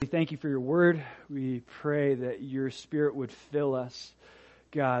thank you for your word. We pray that your Spirit would fill us,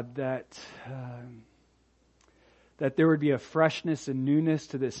 God, that there would be a freshness and newness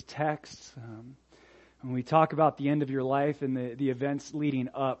to this text. When we talk about the end of your life and the events leading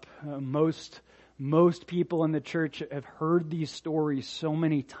up, most people in the church have heard these stories so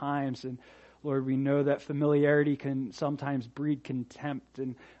many times, and Lord, we know that familiarity can sometimes breed contempt,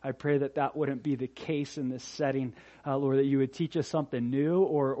 and I pray that that wouldn't be the case in this setting. Lord, that you would teach us something new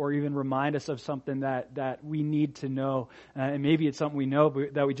or even remind us of something that we need to know. And maybe it's something we know,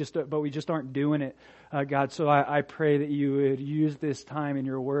 but we just aren't doing it, God. So I pray that you would use this time in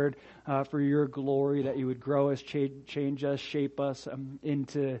your word for your glory, that you would grow us, change us, shape us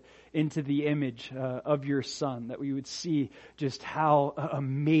into the image of your Son, that we would see just how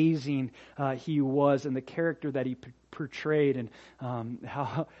amazing he was and the character that he portrayed, and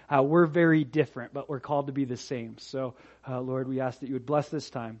how we're very different, but we're called to be the same. So, Lord, we ask that you would bless this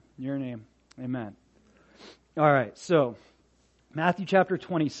time. In your name, amen. All right, so Matthew chapter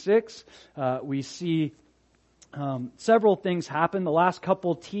 26, we see several things happen. The last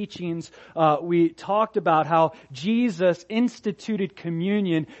couple teachings, we talked about how Jesus instituted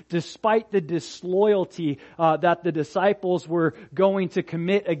communion despite the disloyalty that the disciples were going to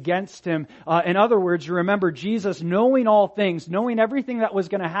commit against him. In other words, you remember Jesus knowing all things, knowing everything that was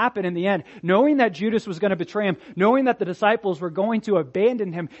going to happen in the end, knowing that Judas was going to betray him, knowing that the disciples were going to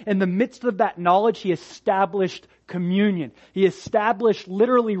abandon him. In the midst of that knowledge, he established communion. He established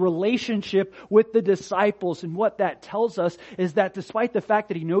literally relationship with the disciples. And what that tells us is that despite the fact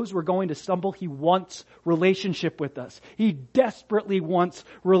that he knows we're going to stumble, he wants relationship with us. He desperately wants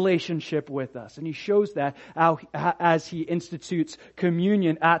relationship with us. And he shows that as he institutes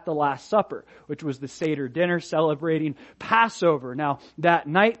communion at the Last Supper, which was the Seder dinner celebrating Passover. Now, that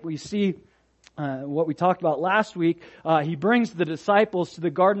night we see what we talked about last week, he brings the disciples to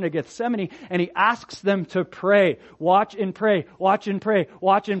the Garden of Gethsemane and he asks them to pray. Watch and pray, watch and pray,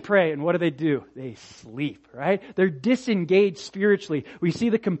 watch and pray. And what do? They sleep, right? They're disengaged spiritually. We see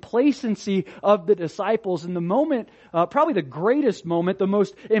the complacency of the disciples in the moment, probably the greatest moment, the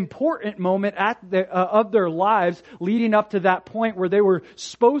most important moment of their lives leading up to that point where they were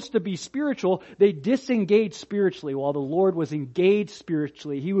supposed to be spiritual. They disengaged spiritually while the Lord was engaged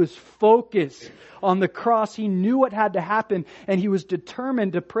spiritually. He was focused on the cross. He knew what had to happen, and he was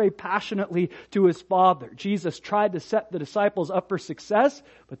determined to pray passionately to his Father. Jesus tried to set the disciples up for success,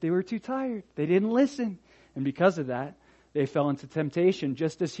 but they were too tired. They didn't listen. And because of that, they fell into temptation.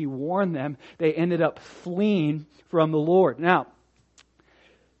 Just as he warned them, they ended up fleeing from the Lord. Now,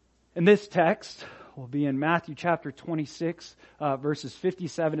 in this text, we'll be in Matthew chapter 26, verses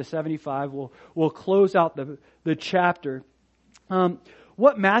 57 to 75. We'll close out the chapter.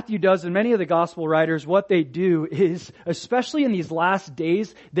 What Matthew does, and many of the gospel writers, what they do is, especially in these last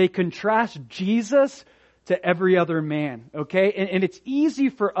days, they contrast Jesus to every other man, okay? And it's easy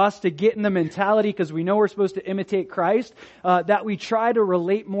for us to get in the mentality, because we know we're supposed to imitate Christ, that we try to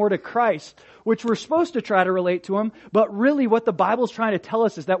relate more to Christ, which we're supposed to try to relate to him, but really what the Bible's trying to tell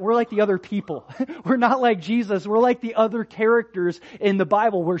us is that we're like the other people. We're not like Jesus. We're like the other characters in the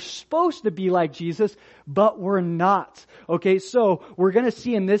Bible. We're supposed to be like Jesus, but we're not. Okay, so we're going to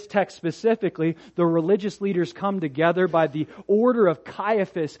see in this text specifically, the religious leaders come together by the order of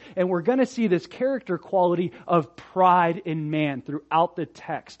Caiaphas, and we're going to see this character quality of pride in man throughout the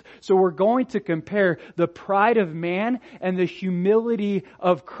text. So we're going to compare the pride of man and the humility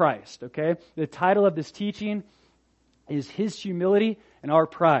of Christ, okay? The title of this teaching is His Humility and Our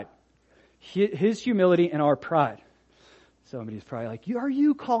Pride. His humility and our pride. Somebody's probably like, are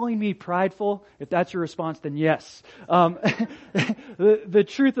you calling me prideful? If that's your response, then yes. The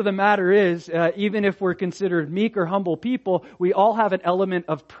truth of the matter is, even if we're considered meek or humble people, we all have an element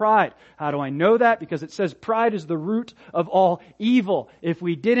of pride. How do I know that? Because it says pride is the root of all evil. If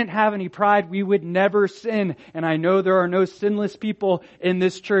we didn't have any pride, we would never sin. And I know there are no sinless people in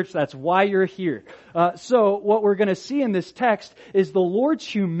this church. That's why you're here. So what we're going to see in this text is the Lord's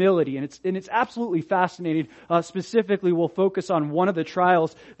humility. And it's absolutely fascinating. Specifically, we'll focus on one of the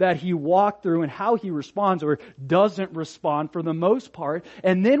trials that he walked through and how he responds or doesn't respond for the most part.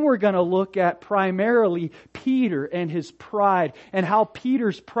 And then we're going to look at primarily Peter and his pride and how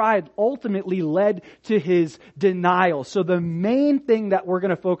Peter's pride ultimately led to his denial. So the main thing that we're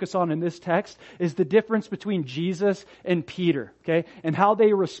going to focus on in this text is the difference between Jesus and Peter, okay? And how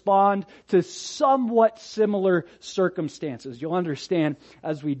they respond to somewhat similar circumstances. You'll understand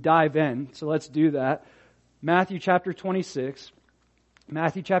as we dive in. So let's do that. Matthew chapter 26,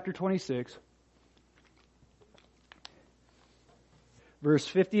 verse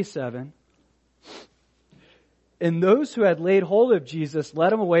 57. And those who had laid hold of Jesus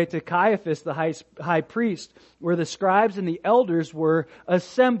led him away to Caiaphas, the high priest, where the scribes and the elders were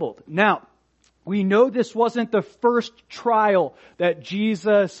assembled. Now, we know this wasn't the first trial that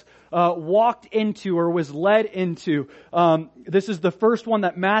Jesus walked into or was led into. This is the first one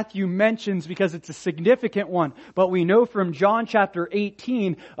that Matthew mentions because it's a significant one. But we know from John chapter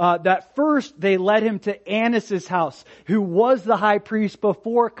 18 that first they led him to Annas' house, who was the high priest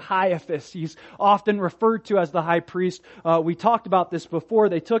before Caiaphas. He's often referred to as the high priest. We talked about this before.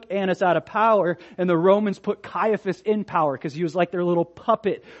 They took Annas out of power and the Romans put Caiaphas in power because he was like their little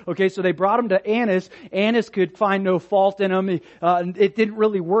puppet. Okay, so they brought him to Annas. Annas could find no fault in him. It didn't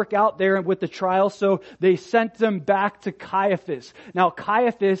really work out there with the trial, so they sent them back to Caiaphas. Now,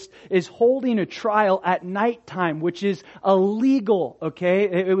 Caiaphas is holding a trial at nighttime, which is illegal, okay?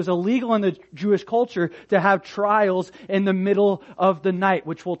 It was illegal in the Jewish culture to have trials in the middle of the night,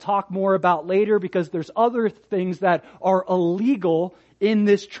 which we'll talk more about later because there's other things that are illegal in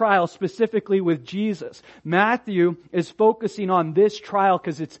this trial, specifically with Jesus. Matthew is focusing on this trial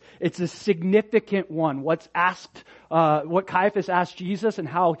because it's a significant one. What Caiaphas asked Jesus and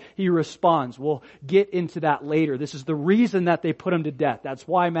how he responds. We'll get into that later. This is the reason that they put him to death. That's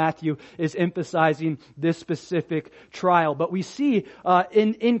why Matthew is emphasizing this specific trial. But we see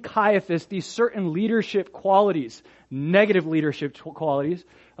in Caiaphas these certain leadership qualities, negative leadership qualities.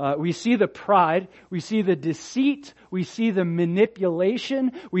 We see the pride, we see the deceit, we see the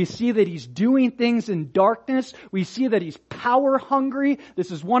manipulation, we see that he's doing things in darkness, we see that he's power hungry. This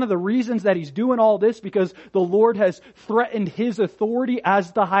is one of the reasons that he's doing all this because the Lord has threatened his authority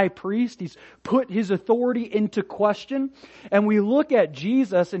as the high priest. He's put his authority into question. And we look at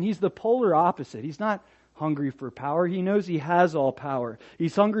Jesus and he's the polar opposite. He's not hungry for power. He knows he has all power.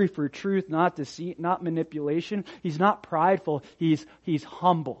 He's hungry for truth, not deceit, not manipulation. He's not prideful. He's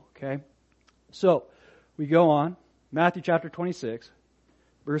humble. Okay? So, we go on. Matthew chapter 26,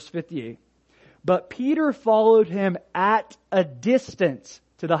 verse 58. But Peter followed him at a distance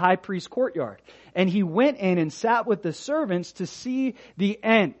to the high priest's courtyard. And he went in and sat with the servants to see the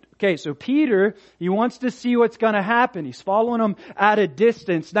end. Okay, so Peter, he wants to see what's going to happen. He's following him at a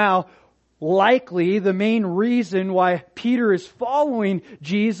distance. Now, likely the main reason why Peter is following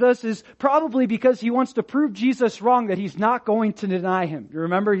Jesus is probably because he wants to prove Jesus wrong, that he's not going to deny him. You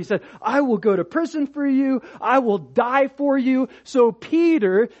remember he said, I will go to prison for you. I will die for you. So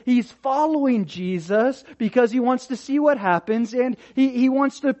Peter, he's following Jesus because he wants to see what happens and he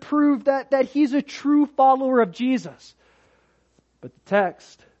wants to prove that he's a true follower of Jesus. But the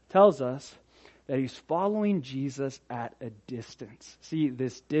text tells us that he's following Jesus at a distance. See,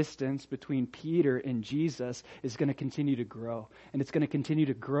 this distance between Peter and Jesus is going to continue to grow. And it's going to continue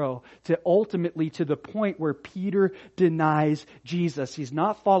to grow to ultimately to the point where Peter denies Jesus. He's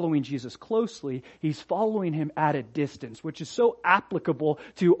not following Jesus closely. He's following him at a distance, which is so applicable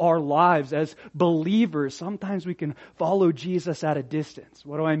to our lives as believers. Sometimes we can follow Jesus at a distance.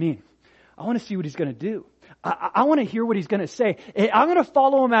 What do I mean? I want to see what he's going to do. I want to hear what he's going to say. I'm going to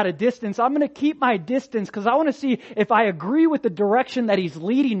follow him at a distance. I'm going to keep my distance because I want to see if I agree with the direction that he's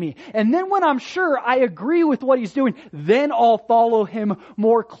leading me. And then when I'm sure I agree with what he's doing, then I'll follow him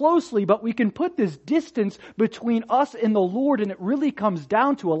more closely. But we can put this distance between us and the Lord, and it really comes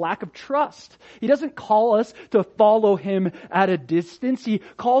down to a lack of trust. He doesn't call us to follow him at a distance. He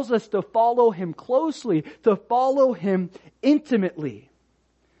calls us to follow him closely, to follow him intimately.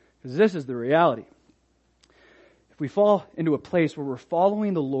 Because this is the reality. If we fall into a place where we're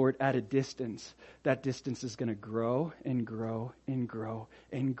following the Lord at a distance, that distance is going to grow and grow and grow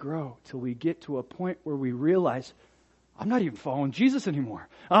and grow till we get to a point where we realize, I'm not even following Jesus anymore.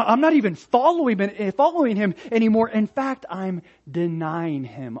 I'm not even following him anymore. In fact, I'm denying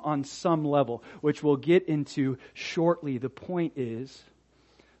him on some level, which we'll get into shortly. The point is,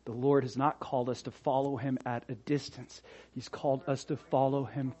 the Lord has not called us to follow him at a distance. He's called us to follow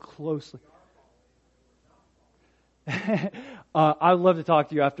him closely. I'd love to talk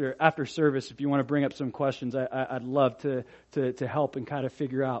to you after service. If you want to bring up some questions, I'd love to help and kind of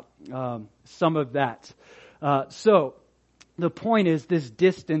figure out some of that. So the point is, this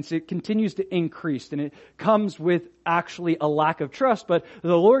distance, it continues to increase, and it comes with actually a lack of trust. But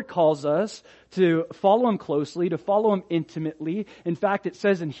the Lord calls us to follow him closely, to follow him intimately. In fact, it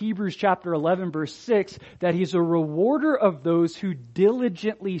says in Hebrews chapter 11, verse 6, that he's a rewarder of those who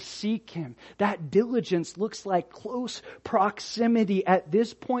diligently seek him. That diligence looks like close proximity. At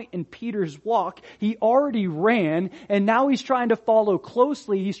this point in Peter's walk, he already ran, and now he's trying to follow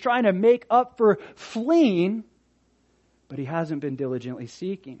closely. He's trying to make up for fleeing. But he hasn't been diligently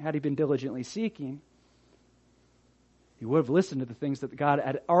seeking. Had he been diligently seeking, He would have listened to the things that God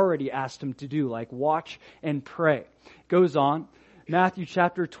had already asked him to do, like watch and pray. Goes on, Matthew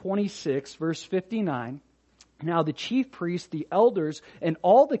chapter 26, verse 59. Now the chief priests, the elders, and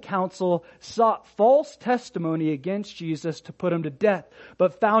all the council sought false testimony against Jesus to put him to death,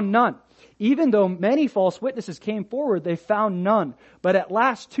 but found none. Even though many false witnesses came forward, they found none. But at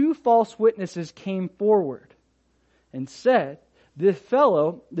last 2 false witnesses came forward and said, This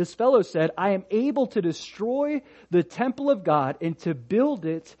fellow said, I am able to destroy the temple of God and to build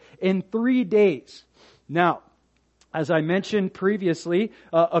it in 3 days. Now, as I mentioned previously,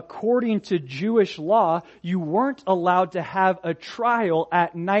 according to Jewish law, you weren't allowed to have a trial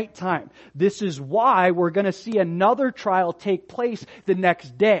at nighttime. This is why we're going to see another trial take place the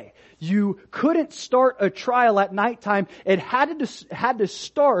next day. You couldn't start a trial at nighttime. It had to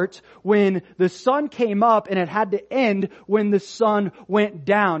start when the sun came up, and it had to end when the sun went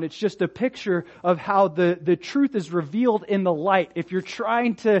down. It's just a picture of how the truth is revealed in the light. If you're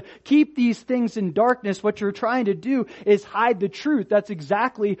trying to keep these things in darkness, what you're trying to do is hide the truth. That's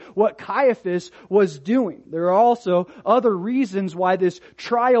exactly what Caiaphas was doing. There are also other reasons why this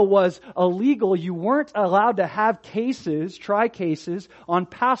trial was illegal. You weren't allowed to have try cases on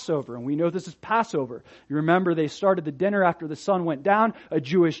Passover. And we know this is Passover. You remember they started the dinner after the sun went down. A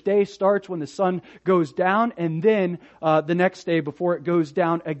Jewish day starts when the sun goes down, and then the next day before it goes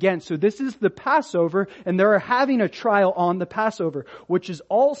down again. So this is the Passover, and they're having a trial on the Passover, which is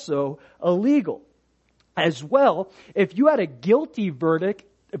also illegal. As well, if you had a guilty verdict,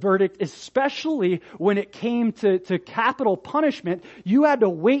 especially when it came to capital punishment, you had to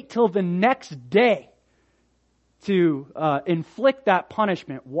wait till the next day to inflict that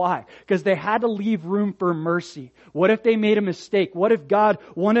punishment. Why? Because they had to leave room for mercy. What if they made a mistake? What if God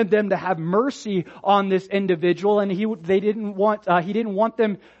wanted them to have mercy on this individual, and he didn't want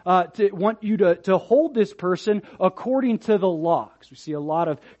you to hold this person according to the law? Because we see a lot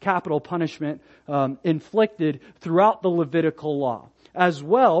of capital punishment inflicted throughout the Levitical law. As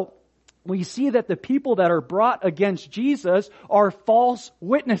well, we see that the people that are brought against Jesus are false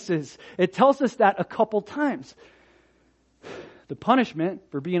witnesses. It tells us that a couple times. The punishment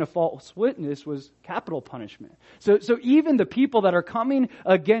for being a false witness was capital punishment. So even the people that are coming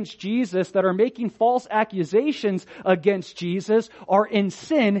against Jesus, that are making false accusations against Jesus, are in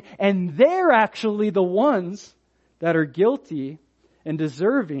sin, and they're actually the ones that are guilty and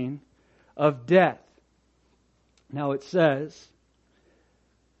deserving of death. Now it says,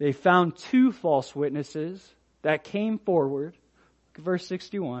 they found 2 false witnesses that came forward. Look at verse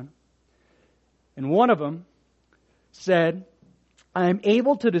 61. And one of them said, I am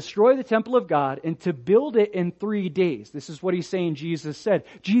able to destroy the temple of God and to build it in 3 days. This is what he's saying Jesus said.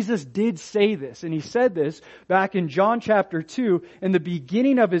 Jesus did say this, and he said this back in John chapter 2. In the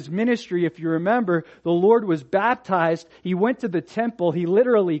beginning of his ministry, if you remember, the Lord was baptized. He went to the temple. He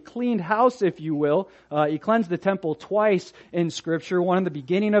literally cleaned house, if you will. He cleansed the temple twice in Scripture, one in the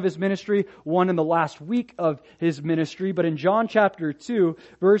beginning of his ministry, one in the last week of his ministry. But in John chapter 2,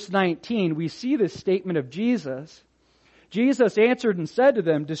 verse 19, we see this statement of Jesus. Jesus answered and said to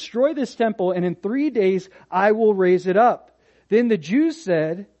them, destroy this temple, and in 3 days I will raise it up. Then the Jews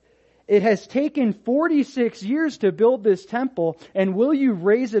said, it has taken 46 years to build this temple, and will you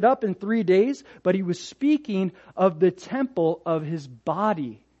raise it up in 3 days? But he was speaking of the temple of his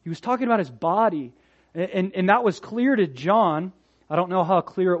body. He was talking about his body. And that was clear to John. I don't know how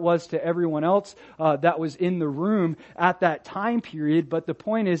clear it was to everyone else that was in the room at that time period, but the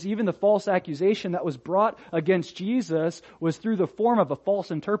point is, even the false accusation that was brought against Jesus was through the form of a false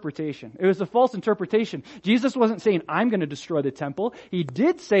interpretation. It was a false interpretation. Jesus wasn't saying, I'm going to destroy the temple. He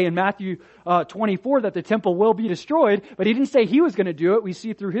did say in Matthew 24 that the temple will be destroyed, but he didn't say he was going to do it. We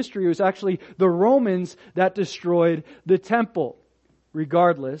see through history it was actually the Romans that destroyed the temple.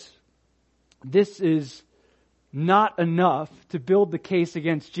 Regardless, this is not enough to build the case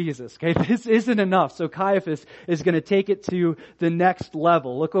against Jesus. Okay, this isn't enough. So Caiaphas is going to take it to the next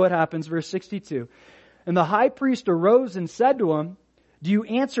level. Look what happens, verse 62. And the high priest arose and said to him, do you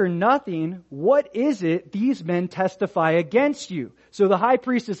answer nothing? What is it these men testify against you? So the high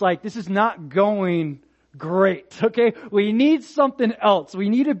priest is like, this is not going great. Okay, we need something else. We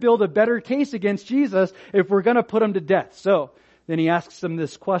need to build a better case against Jesus if we're going to put him to death. So then he asks them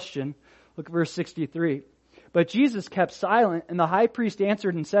this question. Look at verse 63. But Jesus kept silent, and the high priest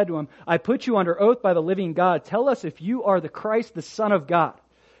answered and said to him, I put you under oath by the living God. Tell us if you are the Christ, the Son of God.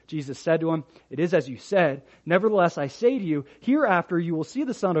 Jesus said to him, it is as you said. Nevertheless, I say to you, hereafter you will see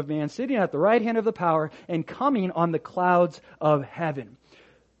the Son of Man sitting at the right hand of the power and coming on the clouds of heaven.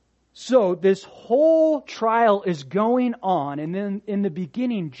 So this whole trial is going on, and then in the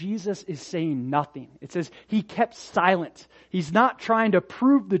beginning, Jesus is saying nothing. It says he kept silent. He's not trying to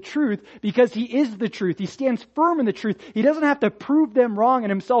prove the truth because he is the truth. He stands firm in the truth. He doesn't have to prove them wrong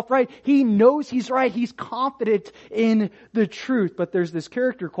and himself right. He knows he's right. He's confident in the truth. But there's this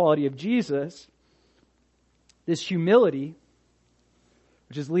character quality of Jesus, this humility,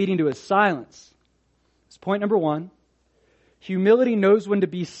 which is leading to his silence. It's point number one. Humility knows when to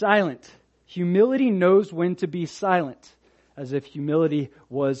be silent. Humility knows when to be silent. As if humility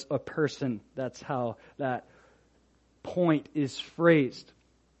was a person. That's how that point is phrased.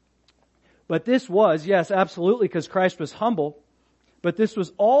 But this was, yes, absolutely, because Christ was humble. But this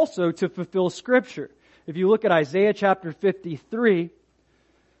was also to fulfill Scripture. If you look at Isaiah chapter 53,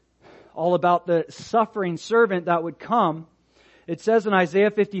 all about the suffering servant that would come, it says in Isaiah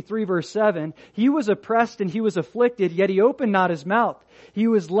 53 verse 7, he was oppressed and he was afflicted, yet he opened not his mouth. He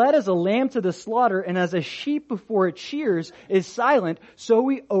was led as a lamb to the slaughter, and as a sheep before its shears is silent, so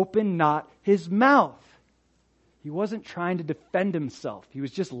he opened not his mouth. He wasn't trying to defend himself. He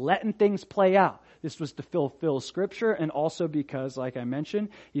was just letting things play out. This was to fulfill Scripture, and also because, like I mentioned,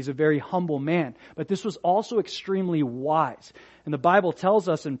 he's a very humble man. But this was also extremely wise. And the Bible tells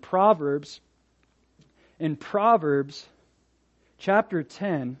us in Proverbs chapter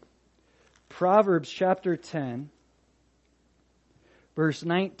 10, verse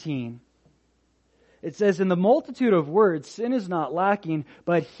 19, it says, in the multitude of words, sin is not lacking,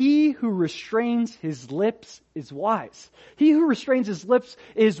 but he who restrains his lips is wise. He who restrains his lips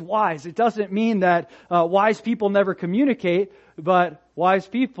is wise. It doesn't mean that wise people never communicate, but wise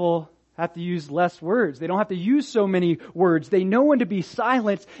people have to use less words. They don't have to use so many words. They know when to be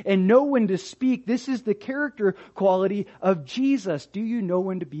silent and know when to speak. This is the character quality of Jesus. Do you know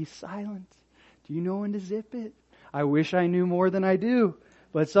when to be silent? Do you know when to zip it? I wish I knew more than I do.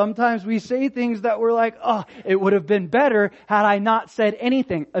 But sometimes we say things that we're like, oh, it would have been better had I not said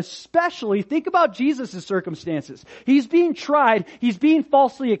anything. Especially, think about Jesus' circumstances. He's being tried. He's being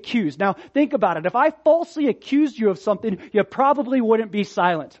falsely accused. Now, think about it. If I falsely accused you of something, you probably wouldn't be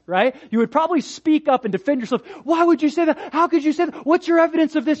silent, right? You would probably speak up and defend yourself. Why would you say that? How could you say that? What's your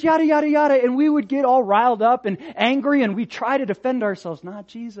evidence of this? Yada, yada, yada. And we would get all riled up and angry, and we try to defend ourselves. Not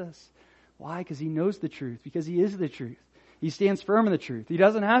Jesus. Why? Because he knows the truth. Because he is the truth. He stands firm in the truth. He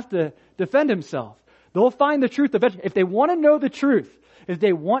doesn't have to defend himself. They'll find the truth eventually. If they want to know the truth,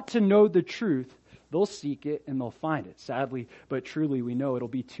 they'll seek it and they'll find it. Sadly, but truly, we know it'll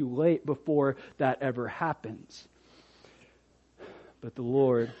be too late before that ever happens. But the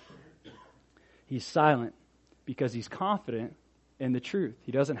Lord, he's silent because he's confident in the truth.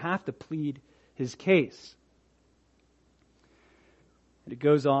 He doesn't have to plead his case. And it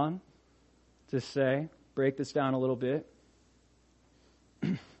goes on to say, break this down a little bit.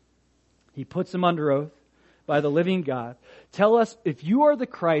 He puts him under oath by the living God. Tell us if you are the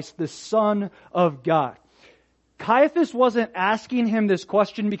Christ, the Son of God. Caiaphas wasn't asking him this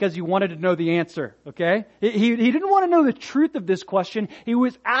question because he wanted to know the answer, okay? He didn't want to know the truth of this question. He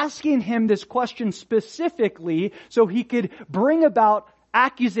was asking him this question specifically so he could bring about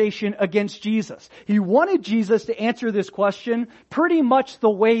accusation against Jesus. He wanted Jesus to answer this question pretty much the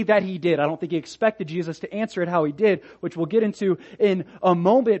way that he did. I don't think he expected Jesus to answer it how he did, which we'll get into in a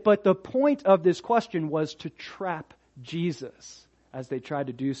moment. But the point of this question was to trap Jesus, as they tried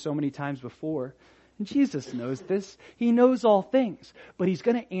to do so many times before. And Jesus knows this. He knows all things. But he's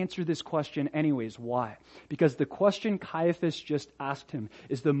going to answer this question anyways. Why? Because the question Caiaphas just asked him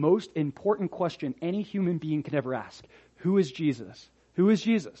is the most important question any human being can ever ask. Who is Jesus? Who is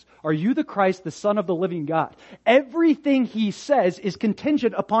Jesus? Are you the Christ, the Son of the living God? Everything he says is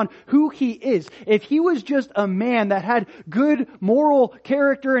contingent upon who he is. If he was just a man that had good moral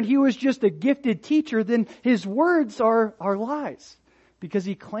character and he was just a gifted teacher, then his words are lies because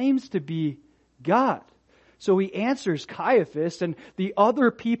he claims to be God. So he answers Caiaphas and the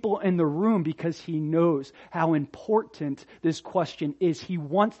other people in the room because he knows how important this question is. He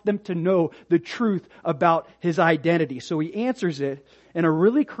wants them to know the truth about his identity. So he answers it in a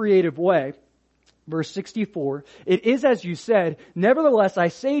really creative way. Verse 64, it is as you said, nevertheless I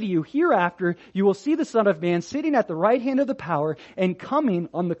say to you, hereafter you will see the Son of Man sitting at the right hand of the power and coming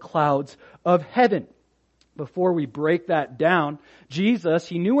on the clouds of heaven. Before we break that down, Jesus,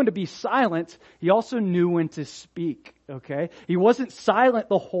 he knew when to be silent. He also knew when to speak, okay? He wasn't silent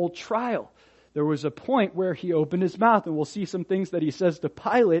the whole trial. There was a point where he opened his mouth, and we'll see some things that he says to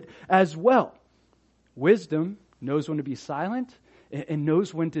Pilate as well. Wisdom knows when to be silent, and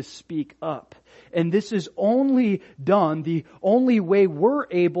knows when to speak up. And this is only done, the only way we're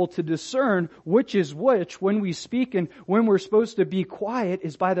able to discern which is which when we speak and when we're supposed to be quiet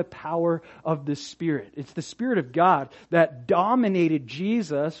is by the power of the Spirit. It's the Spirit of God that dominated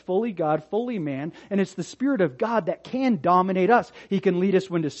Jesus, fully God, fully man, and it's the Spirit of God that can dominate us. He can lead us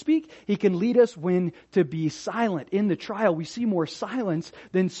when to speak. He can lead us when to be silent. In the trial, we see more silence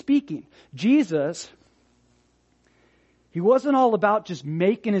than speaking. Jesus, he wasn't all about just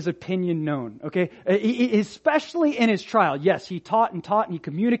making his opinion known, okay? Especially in his trial. Yes, he taught and he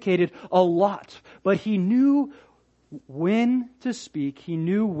communicated a lot. But he knew when to speak. He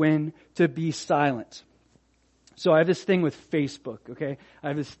knew when to be silent. So I have this thing with Facebook, okay? I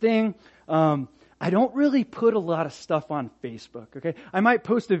have this thing, I don't really put a lot of stuff on Facebook, okay? I might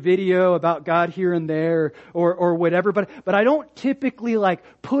post a video about God here and there or whatever, but I don't typically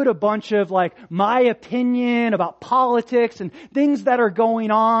put a bunch of my opinion about politics and things that are going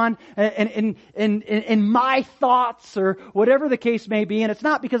on and my thoughts or whatever the case may be. And it's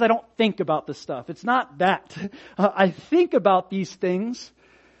not because I don't think about this stuff. It's not that. I think about these things,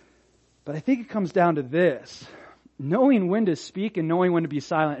 but I think it comes down to this. Knowing when to speak and knowing when to be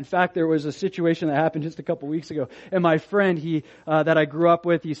silent. In fact, there was a situation that happened just a couple weeks ago. And my friend, that I grew up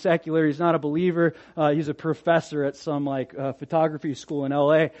with, he's secular, he's not a believer. He's a professor at some photography school in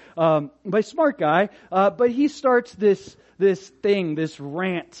LA. But smart guy. But he starts this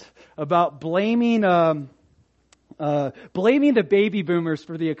rant about blaming the baby boomers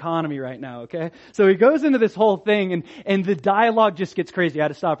for the economy right now, okay? So he goes into this whole thing and the dialogue just gets crazy. I had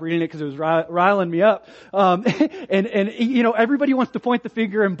to stop reading it because it was riling me up. And everybody wants to point the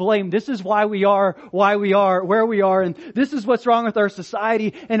finger and blame. This is why we are, where we are, and this is what's wrong with our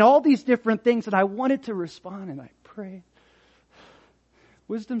society, and all these different things. And I wanted to respond and I prayed.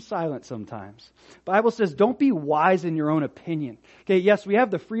 Wisdom's silent sometimes. The Bible says, don't be wise in your own opinion. Okay, yes, we have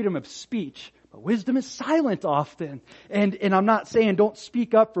the freedom of speech, but wisdom is silent often. And I'm not saying don't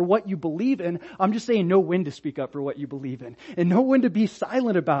speak up for what you believe in. I'm just saying know when to speak up for what you believe in. And know when to be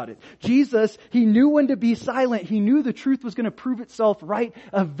silent about it. Jesus, he knew when to be silent. He knew the truth was going to prove itself right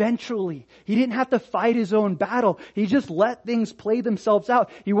eventually. He didn't have to fight his own battle. He just let things play themselves out.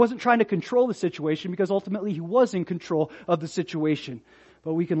 He wasn't trying to control the situation because ultimately he was in control of the situation.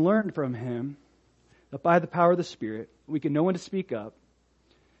 But we can learn from him that by the power of the Spirit, we can know when to speak up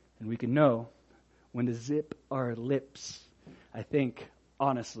and we can know when to zip our lips. I think,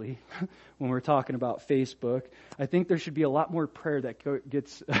 honestly, when we're talking about Facebook, I think there should be a lot more prayer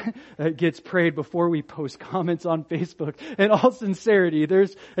that gets prayed before we post comments on Facebook. In all sincerity,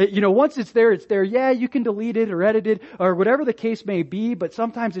 there's, once it's there, it's there. Yeah, you can delete it or edit it or whatever the case may be, but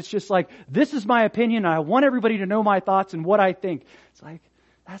sometimes it's just this is my opinion. I want everybody to know my thoughts and what I think. It's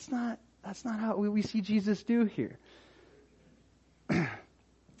that's not how we see Jesus do here.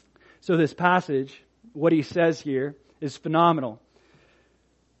 So this passage, what he says here, is phenomenal.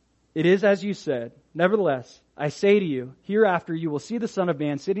 It is as you said. Nevertheless, I say to you, hereafter you will see the Son of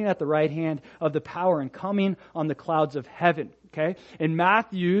Man sitting at the right hand of the power and coming on the clouds of heaven. Okay? In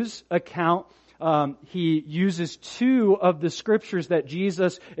Matthew's account, he uses two of the scriptures that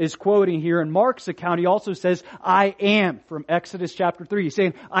Jesus is quoting here. In Mark's account, he also says, I am, from Exodus chapter 3. He's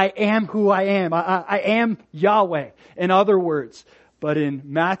saying, I am who I am. I am Yahweh. In other words, but in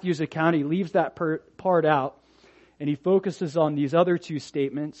Matthew's account, he leaves that part out and he focuses on these other two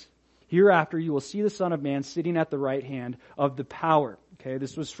statements. Hereafter, you will see the Son of Man sitting at the right hand of the power. Okay,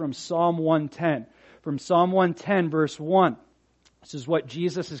 this was from Psalm 110. From Psalm 110, verse 1. This is what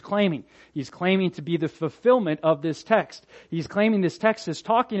Jesus is claiming. He's claiming to be the fulfillment of this text. He's claiming this text is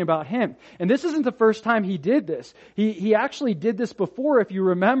talking about him. And this isn't the first time he did this. He actually did this before, if you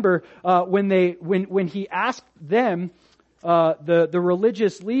remember, when he asked them, the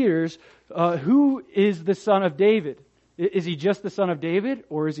religious leaders, who is the Son of David? Is he just the Son of David,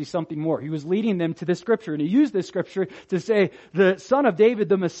 or is he something more? He was leading them to this scripture, and he used this scripture to say the Son of David,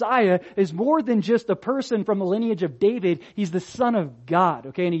 the Messiah, is more than just a person from the lineage of David. He's the Son of God.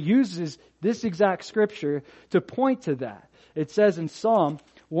 Okay, and he uses this exact scripture to point to that. It says in Psalm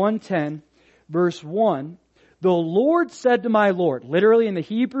 110, verse 1, the Lord said to my Lord, literally in the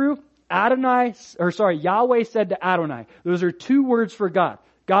Hebrew, Yahweh said to Adonai. Those are two words for God.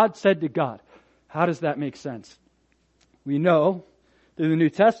 God said to God. How does that make sense? We know through the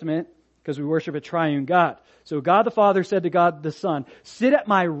New Testament, because we worship a triune God. So God the Father said to God the Son, sit at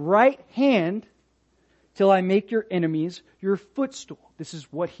my right hand till I make your enemies your footstool. This is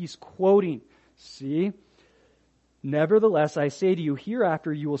what he's quoting. See? Nevertheless, I say to you,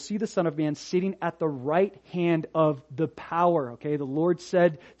 hereafter you will see the Son of Man sitting at the right hand of the power. Okay, the Lord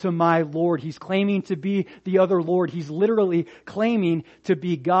said to my Lord. He's claiming to be the other Lord. He's literally claiming to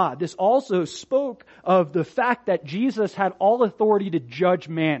be God. This also spoke of the fact that Jesus had all authority to judge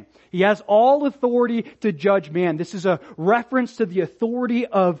man. He has all authority to judge man. This is a reference to the authority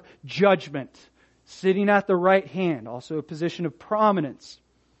of judgment. Sitting at the right hand, also a position of prominence.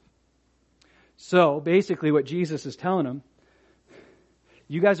 So, basically what Jesus is telling them,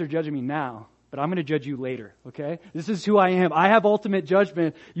 you guys are judging me now, but I'm going to judge you later, okay? This is who I am. I have ultimate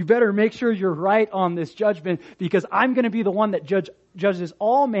judgment. You better make sure you're right on this judgment, because I'm going to be the one that judges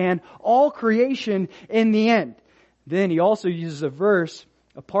all man, all creation in the end. Then he also uses a verse,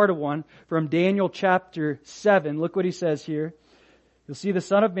 a part of one, from Daniel chapter 7. Look what he says here. You'll see the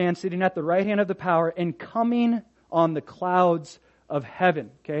Son of Man sitting at the right hand of the power and coming on the clouds of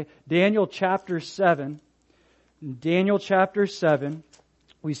heaven. Okay, Daniel chapter 7. In Daniel chapter 7,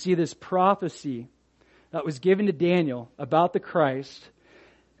 we see this prophecy that was given to Daniel about the Christ.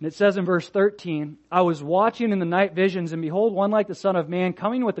 And it says in verse 13, I was watching in the night visions, and behold, one like the Son of Man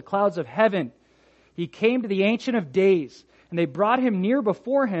coming with the clouds of heaven. He came to the Ancient of Days, and they brought him near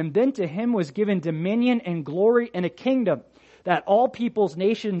before him. Then to him was given dominion and glory and a kingdom, that all peoples,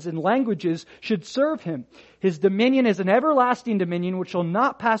 nations, and languages should serve him. His dominion is an everlasting dominion which shall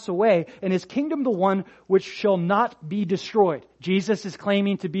not pass away, and his kingdom the one which shall not be destroyed. Jesus is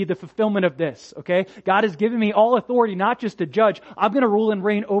claiming to be the fulfillment of this, okay? God has given me all authority, not just to judge. I'm going to rule and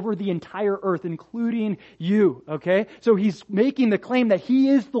reign over the entire earth, including you, okay? So he's making the claim that he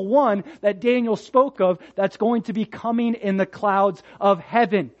is the one that Daniel spoke of that's going to be coming in the clouds of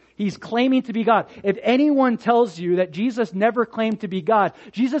heaven. He's claiming to be God. If anyone tells you that Jesus never claimed to be God,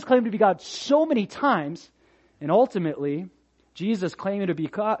 Jesus claimed to be God so many times, and ultimately, Jesus claiming to be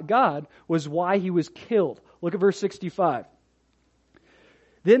God was why he was killed. Look at verse 65.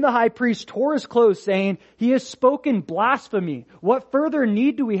 Then the high priest tore his clothes, saying, he has spoken blasphemy. What further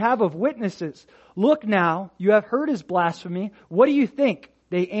need do we have of witnesses? Look now, you have heard his blasphemy. What do you think?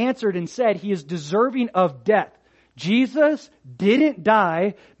 They answered and said, he is deserving of death. Jesus didn't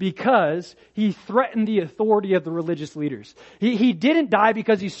die because he threatened the authority of the religious leaders. He didn't die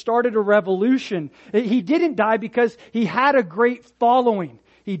because he started a revolution. He didn't die because he had a great following.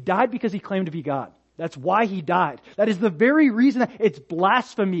 He died because he claimed to be God. That's why he died. That is the very reason that it's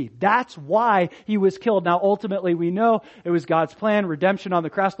blasphemy. That's why he was killed. Now, ultimately, we know it was God's plan, redemption on the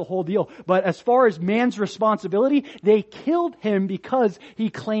cross, the whole deal. But as far as man's responsibility, they killed him because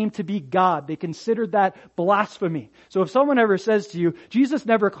he claimed to be God. They considered that blasphemy. So if someone ever says to you, Jesus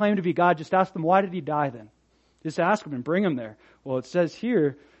never claimed to be God, just ask them, why did he die then? Just ask them and bring him there. Well, it says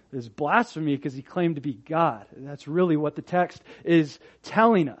here, is blasphemy because he claimed to be God. That's really what the text is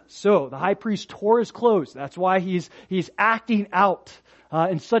telling us. So the high priest tore his clothes. That's why he's acting out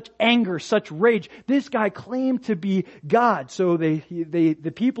in such anger, such rage. This guy claimed to be God. So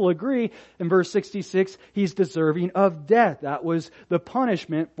the people agree in verse 66, he's deserving of death. That was the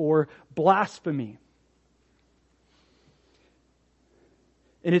punishment for blasphemy.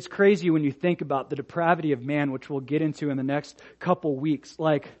 And it's crazy when you think about the depravity of man, which we'll get into in the next couple weeks.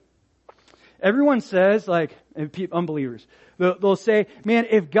 Like, everyone says, like, unbelievers, they'll say, man,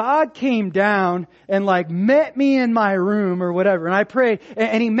 if God came down and like met me in my room or whatever, and I prayed,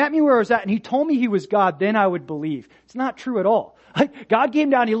 and he met me where I was at, and he told me he was God, then I would believe. It's not true at all. Like, God came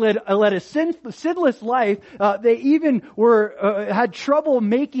down, he led a sinless life. They even had trouble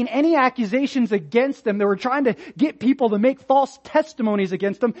making any accusations against them. They were trying to get people to make false testimonies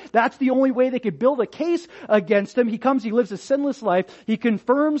against him. That's the only way they could build a case against him. He comes, he lives a sinless life. He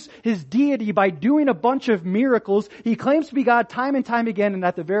confirms his deity by doing a bunch of miracles. He claims to be God time and time again, and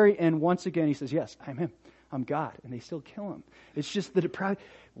at the very end, once again, he says, yes, I'm him. I'm God. And they still kill him. It's just the depravity.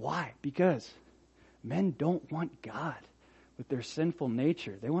 Why? Because men don't want God. With their sinful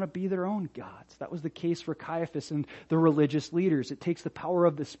nature. They want to be their own gods. That was the case for Caiaphas and the religious leaders. It takes the power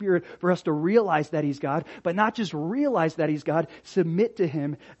of the Spirit for us to realize that he's God, but not just realize that he's God, submit to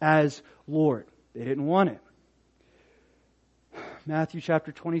him as Lord. They didn't want it. Matthew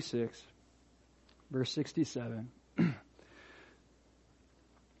chapter 26, verse 67.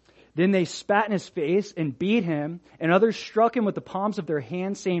 Then they spat in his face and beat him, and others struck him with the palms of their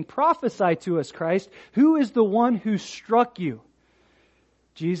hands, saying, prophesy to us, Christ, who is the one who struck you?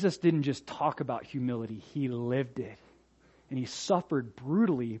 Jesus didn't just talk about humility, he lived it. And he suffered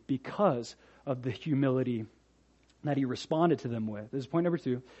brutally because of the humility that he responded to them with. This is point number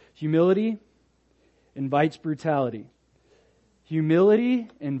 2. Humility invites brutality. Humility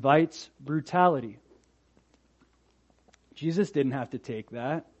invites brutality. Jesus didn't have to take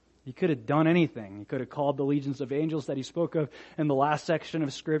that. He could have done anything. He could have called the legions of angels that he spoke of in the last section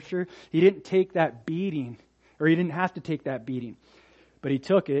of Scripture. He didn't take that beating, or he didn't have to take that beating. But he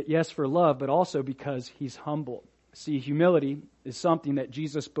took it, yes, for love, but also because he's humble. See, humility is something that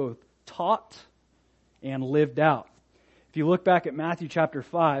Jesus both taught and lived out. If you look back at Matthew chapter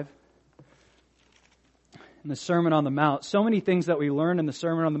 5, in the Sermon on the Mount, so many things that we learn in the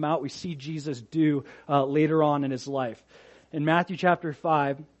Sermon on the Mount we see Jesus do later on in his life. In Matthew chapter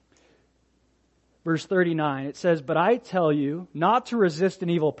 5, verse 39, it says, "But I tell you not to resist an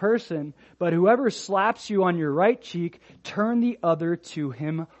evil person, but whoever slaps you on your right cheek, turn the other to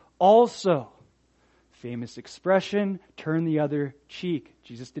him also." Famous expression, turn the other cheek.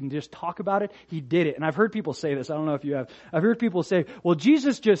 Jesus didn't just talk about it, he did it. And I've heard people say this, I don't know if you have. I've heard people say, well,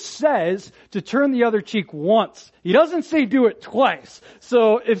 Jesus just says to turn the other cheek once. He doesn't say do it twice.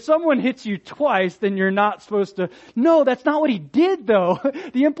 So if someone hits you twice, then you're not supposed to. No, that's not what he did though.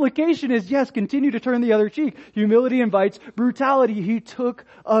 The implication is, yes, continue to turn the other cheek. Humility invites brutality. He took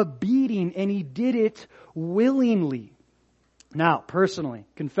a beating and he did it willingly. Now, personally,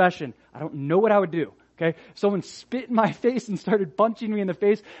 confession, I don't know what I would do. Okay, if someone spit in my face and started punching me in the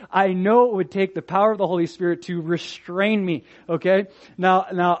face, I know it would take the power of the Holy Spirit to restrain me. Okay, now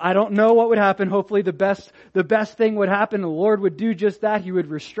I don't know what would happen. Hopefully, the best thing would happen. The Lord would do just that. He would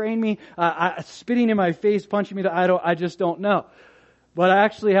restrain me. Spitting in my face, punching me. I just don't know. But I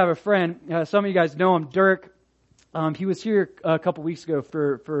actually have a friend. Some of you guys know him, Dirk. He was here a couple weeks ago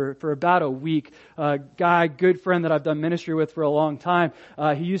for about a week. Guy, good friend that I've done ministry with for a long time.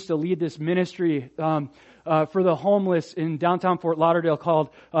 He used to lead this ministry for the homeless in downtown Fort Lauderdale called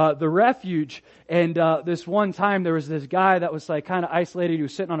The Refuge. And this one time there was this guy that was like kind of isolated. He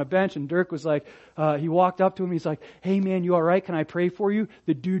was sitting on a bench, and Dirk was like, he walked up to him. He's like, "Hey man, you all right? Can I pray for you?"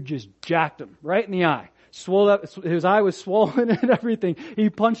 The dude just jacked him right in the eye. Swelled up, his eye was swollen and everything. He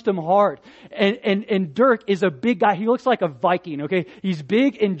punched him hard. And Dirk is a big guy. He looks like a Viking, okay? He's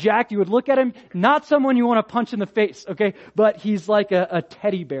big and jacked. You would look at him, not someone you want to punch in the face, okay? But he's like a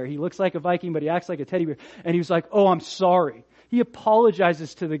teddy bear. He looks like a Viking, but he acts like a teddy bear. And he was like, "Oh, I'm sorry." He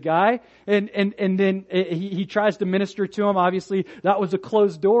apologizes to the guy, and then he tries to minister to him. Obviously, that was a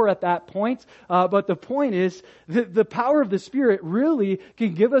closed door at that point. But the point is, the power of the Spirit really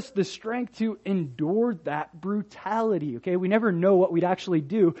can give us the strength to endure that brutality. Okay, we never know what we'd actually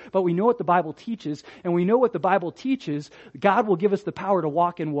do, but we know what the Bible teaches, and we know what the Bible teaches. God will give us the power to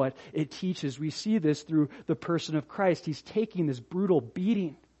walk in what it teaches. We see this through the person of Christ. He's taking this brutal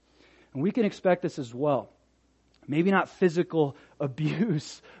beating, and we can expect this as well. Maybe not physical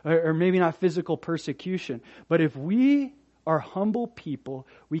abuse or maybe not physical persecution. But if we are humble people,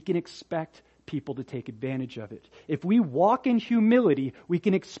 we can expect people to take advantage of it. If we walk in humility, we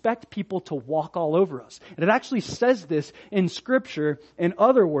can expect people to walk all over us. And it actually says this in Scripture, in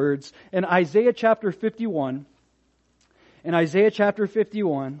other words, in Isaiah chapter 51. In Isaiah chapter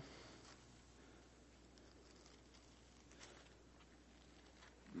 51,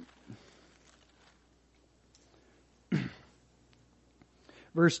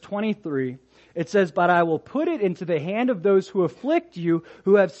 verse 23, it says, "But I will put it into the hand of those who afflict you,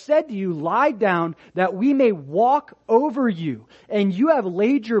 who have said to you, 'Lie down, that we may walk over you.' And you have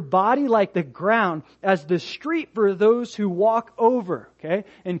laid your body like the ground, as the street for those who walk over." Okay?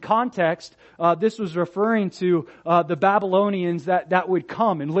 In context, this was referring to the Babylonians that would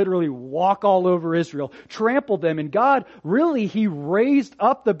come and literally walk all over Israel, trample them. And God, really, He raised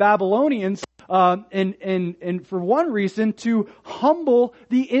up the Babylonians and for one reason, to humble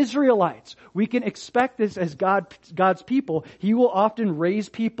the Israelites. We can expect this as God's people. He will often raise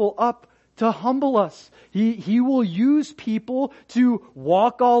people up to humble us. He will use people to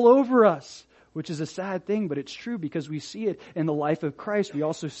walk all over us, which is a sad thing, but it's true because we see it in the life of Christ. We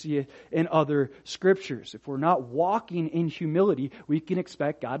also see it in other scriptures. If we're not walking in humility, we can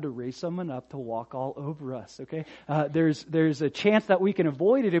expect God to raise someone up to walk all over us, okay? There's a chance that we can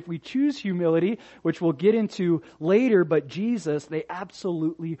avoid it if we choose humility, which we'll get into later, but Jesus, they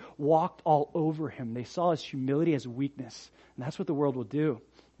absolutely walked all over Him. They saw His humility as weakness, and that's what the world will do.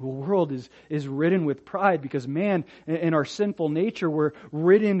 The world is ridden with pride because man, in our sinful nature, we're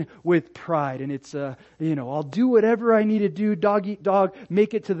ridden with pride. And it's, I'll do whatever I need to do, dog eat dog,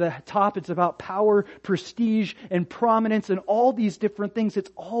 make it to the top. It's about power, prestige, and prominence and all these different things.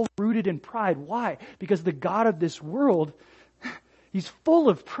 It's all rooted in pride. Why? Because the God of this world, He's full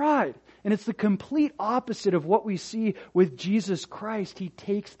of pride. And it's the complete opposite of what we see with Jesus Christ. He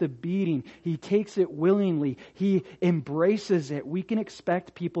takes the beating. He takes it willingly. He embraces it. We can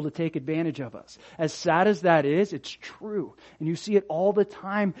expect people to take advantage of us. As sad as that is, it's true. And you see it all the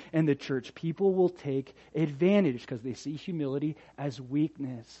time in the church. People will take advantage because they see humility as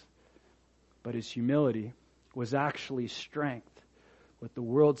weakness. but his humility was actually strength. What the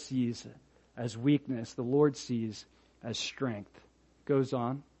world sees as weakness, the Lord sees as strength. Goes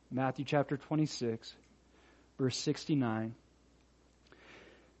on, Matthew chapter 26, verse 69.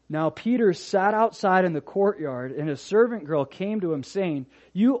 Now Peter sat outside in the courtyard, and a servant girl came to him, saying,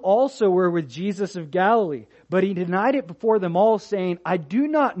 "You also were with Jesus of Galilee." But he denied it before them all, saying, "I do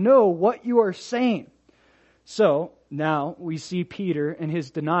not know what you are saying." So now we see Peter in his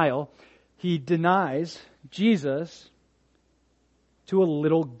denial. He denies Jesus to a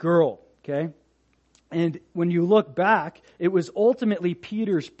little girl, okay? And when you look back, it was ultimately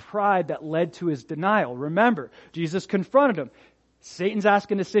Peter's pride that led to his denial. Remember, Jesus confronted him. Satan's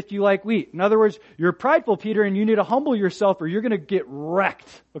asking to sift you like wheat. In other words, you're prideful, Peter, and you need to humble yourself or you're going to get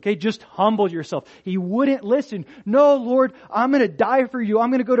wrecked. Okay, just humble yourself. He wouldn't listen. "No, Lord, I'm going to die for you.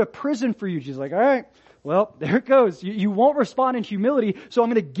 I'm going to go to prison for you." Jesus is like, "All right, well, there it goes. You won't respond in humility, so I'm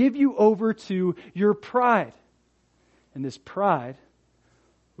going to give you over to your pride." And this pride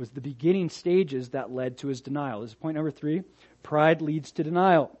was the beginning stages that led to his denial. This is point number 3. Pride leads to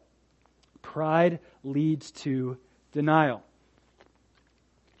denial. Pride leads to denial.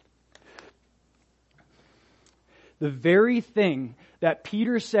 The very thing that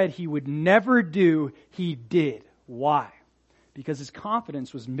Peter said he would never do, he did. Why? Because his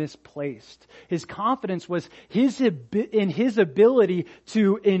confidence was misplaced. His confidence was in his ability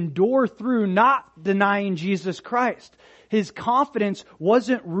to endure through not denying Jesus Christ. His confidence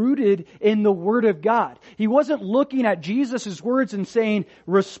wasn't rooted in the Word of God. He wasn't looking at Jesus' words and saying,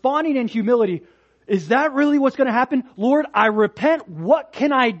 responding in humility, "Is that really what's going to happen? Lord, I repent. What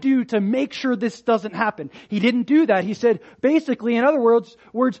can I do to make sure this doesn't happen?" He didn't do that. He said, basically, in other words,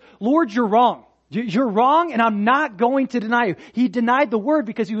 "Lord, you're wrong. You're wrong, and I'm not going to deny you." He denied the Word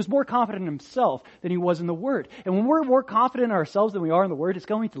because he was more confident in himself than he was in the Word. And when we're more confident in ourselves than we are in the Word, it's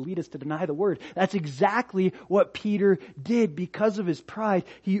going to lead us to deny the Word. That's exactly what Peter did. Because of his pride,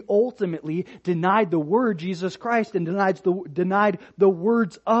 he ultimately denied the Word, Jesus Christ, and denied the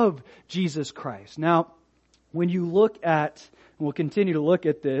words of Jesus Christ. Now, when you look at, and we'll continue to look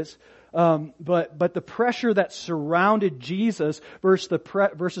at this, but the pressure that surrounded Jesus versus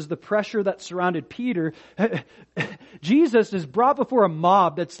the pressure that surrounded Peter, Jesus is brought before a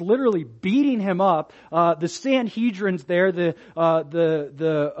mob that's literally beating him up. The Sanhedrin's there, the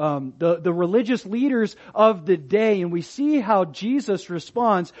religious leaders of the day, and we see how Jesus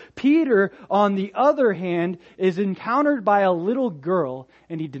responds. Peter, on the other hand, is encountered by a little girl,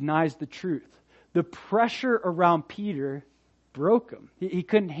 and he denies the truth. The pressure around Peter broke him. He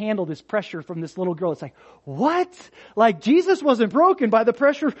couldn't handle this pressure from this little girl. It's like, what? Like, Jesus wasn't broken by the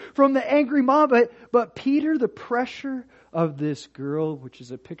pressure from the angry mob, but Peter, the pressure of this girl, which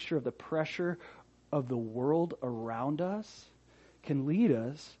is a picture of the pressure of the world around us, can lead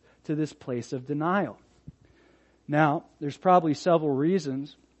us to this place of denial. Now, there's probably several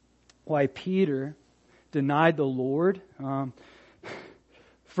reasons why Peter denied the Lord.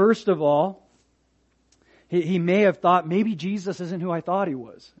 First of all, he may have thought, maybe Jesus isn't who I thought he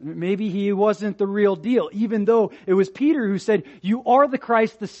was. Maybe he wasn't the real deal, even though it was Peter who said, "You are the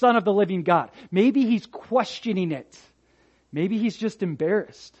Christ, the Son of the living God." Maybe he's questioning it. Maybe he's just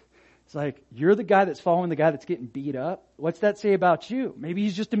embarrassed. It's like, you're the guy that's following the guy that's getting beat up. What's that say about you? Maybe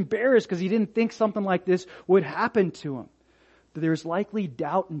he's just embarrassed because he didn't think something like this would happen to him. But there's likely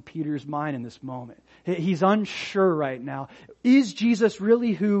doubt in Peter's mind in this moment. He's unsure right now. Is Jesus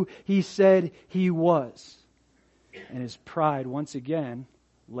really who he said he was? And his pride, once again,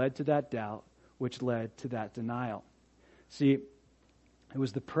 led to that doubt, which led to that denial. See, it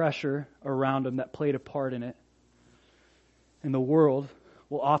was the pressure around him that played a part in it. And the world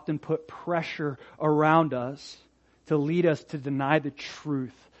will often put pressure around us to lead us to deny the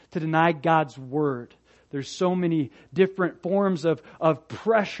truth, to deny God's Word. There's so many different forms of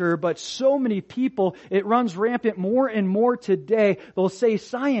pressure, but so many people, it runs rampant more and more today. They'll say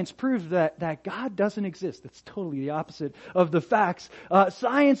science proves that God doesn't exist. That's totally the opposite of the facts.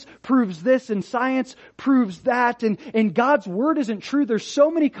 Science proves this and science proves that, and God's Word isn't true. There's so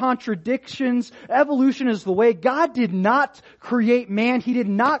many contradictions. Evolution is the way. God did not create man. He did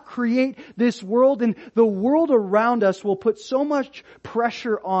not create this world, and the world around us will put so much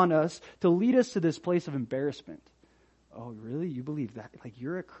pressure on us to lead us to this place of embarrassment. Oh, really? You believe that? Like,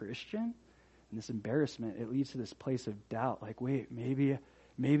 you're a Christian? And this embarrassment, it leads to this place of doubt. Like, wait, maybe,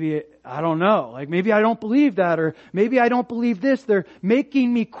 I don't know. Like, maybe I don't believe that, or maybe I don't believe this. They're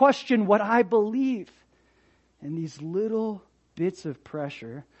making me question what I believe. And these little bits of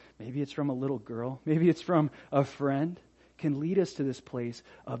pressure, maybe it's from a little girl, maybe it's from a friend, can lead us to this place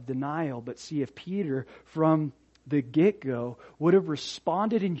of denial. But see, if Peter, from the get-go, would have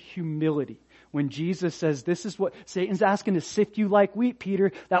responded in humility, when Jesus says, this is what Satan's asking to sift you like wheat,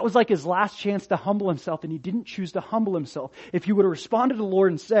 Peter. That was like his last chance to humble himself, and he didn't choose to humble himself. If he would have responded to the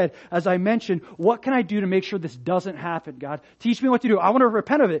Lord and said, as I mentioned, what can I do to make sure this doesn't happen, God? Teach me what to do. I want to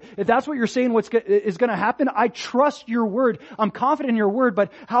repent of it. If that's what you're saying is going to happen, I trust your word. I'm confident in your word,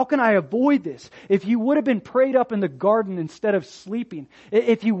 but how can I avoid this? If he would have been prayed up in the garden instead of sleeping,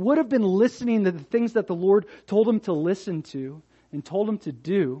 if he would have been listening to the things that the Lord told him to listen to and told him to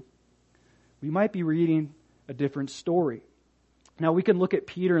do, we might be reading a different story. Now we can look at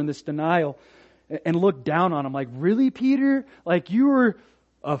Peter in this denial and look down on him like, really, Peter? Like you were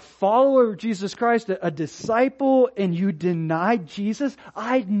a follower of Jesus Christ, a disciple, and you denied Jesus?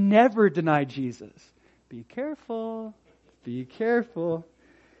 I never denied Jesus. Be careful. Be careful.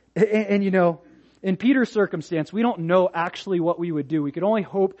 And you know, in Peter's circumstance, we don't know actually what we would do. We could only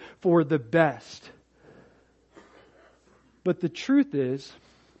hope for the best. But the truth is,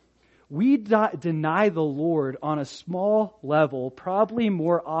 we deny the Lord on a small level, probably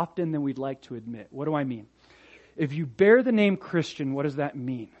more often than we'd like to admit. What do I mean? If you bear the name Christian, what does that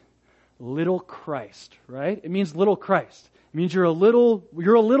mean? Little Christ, right? It means little Christ. It means you're a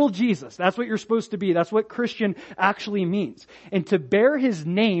little Jesus. That's what you're supposed to be. That's what Christian actually means. And to bear His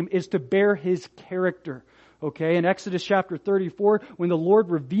name is to bear His character. Okay? In Exodus chapter 34, when the Lord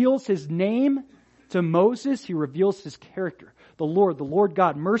reveals His name to Moses, He reveals His character. The Lord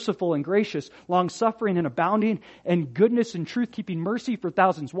God, merciful and gracious, long-suffering and abounding, and goodness and truth, keeping mercy for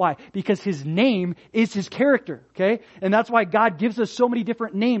thousands. Why? Because His name is His character, okay? And that's why God gives us so many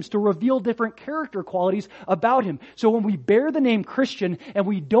different names to reveal different character qualities about Him. So when we bear the name Christian and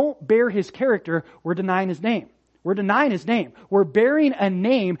we don't bear His character, we're denying His name. We're denying His name. We're bearing a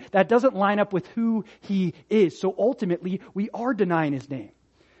name that doesn't line up with who He is. So ultimately, we are denying His name.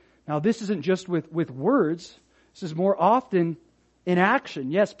 Now, this isn't just with words. This is more often in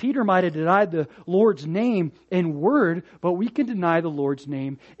action. Yes, Peter might have denied the Lord's name in word, but we can deny the Lord's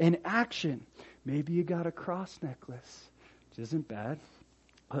name in action. Maybe you got a cross necklace, which isn't bad.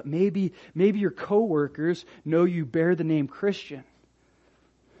 But maybe your coworkers know you bear the name Christian.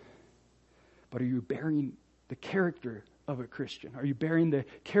 But are you bearing the character of a Christian? Are you bearing the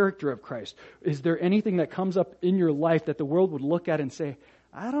character of Christ? Is there anything that comes up in your life that the world would look at and say,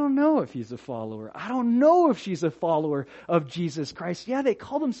 I don't know if he's a follower. I don't know if she's a follower of Jesus Christ. Yeah, they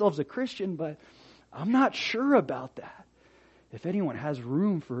call themselves a Christian, but I'm not sure about that. If anyone has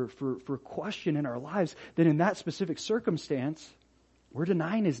room for question in our lives, then in that specific circumstance, we're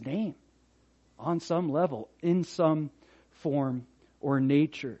denying His name on some level, in some form or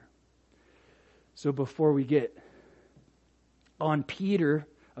nature. So before we get on Peter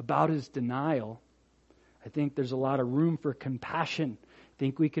about his denial, I think there's a lot of room for compassion. I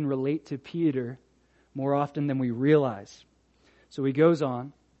think we can relate to Peter more often than we realize. So he goes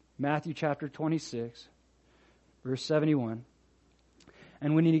on, Matthew chapter 26, verse 71.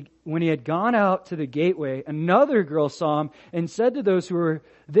 And when he had gone out to the gateway, another girl saw him and said to those who were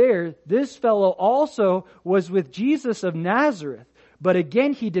there, this fellow also was with Jesus of Nazareth. But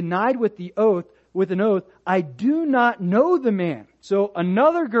again he denied with an oath, I do not know the man. So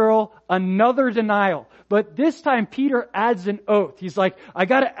another girl, another denial. But this time Peter adds an oath. He's like, I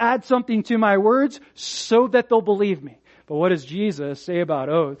got to add something to my words so that they'll believe me. But what does Jesus say about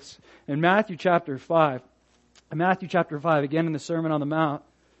oaths? In Matthew chapter 5, again in the Sermon on the Mount,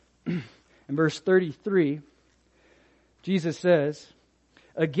 in verse 33, Jesus says,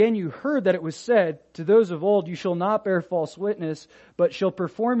 again you heard that it was said to those of old, you shall not bear false witness, but shall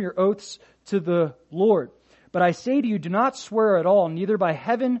perform your oaths to the Lord. But I say to you, do not swear at all, neither by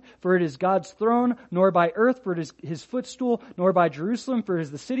heaven, for it is God's throne, nor by earth, for it is His footstool, nor by Jerusalem, for it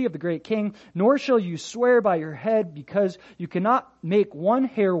is the city of the great King, nor shall you swear by your head, because you cannot make one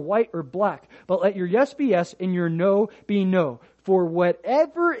hair white or black. But let your yes be yes, and your no be no. For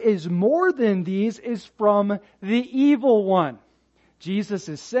whatever is more than these is from the evil one. Jesus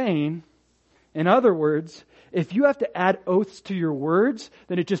is saying, in other words, if you have to add oaths to your words,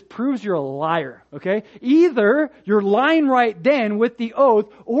 then it just proves you're a liar, okay? Either you're lying right then with the oath,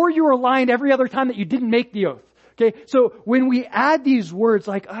 or you are lying every other time that you didn't make the oath, okay? So when we add these words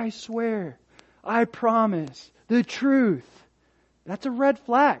like, I swear, I promise, the truth, that's a red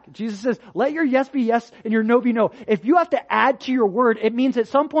flag. Jesus says, let your yes be yes and your no be no. If you have to add to your word, it means at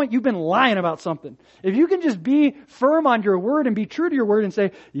some point you've been lying about something. If you can just be firm on your word and be true to your word and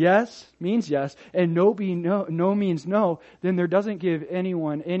say, yes means yes and no means no, then there doesn't give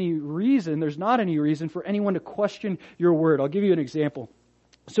anyone any reason, there's not any reason for anyone to question your word. I'll give you an example.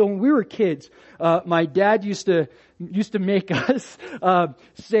 So when we were kids, my dad used to make us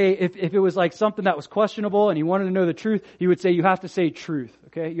say if it was like something that was questionable and he wanted to know the truth, he would say, you have to say truth.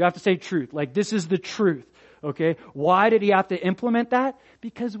 Okay, you have to say truth. Like, this is the truth. Okay, why did he have to implement that?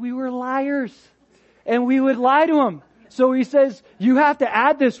 Because we were liars, and we would lie to him. So he says, you have to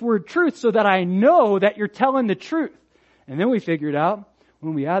add this word truth so that I know that you're telling the truth. And then we figured out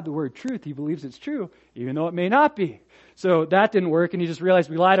when we add the word truth, he believes it's true, even though it may not be. So that didn't work, and he just realized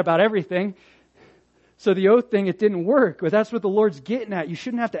we lied about everything. So the oath thing, it didn't work. But that's what the Lord's getting at. You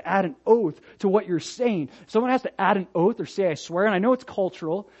shouldn't have to add an oath to what you're saying. If someone has to add an oath or say, I swear, and I know it's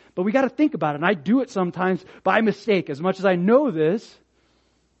cultural, but we got to think about it. And I do it sometimes by mistake, as much as I know this.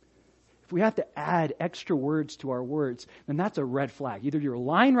 If we have to add extra words to our words, then that's a red flag. Either you're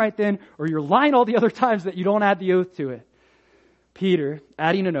lying right then, or you're lying all the other times that you don't add the oath to it. Peter,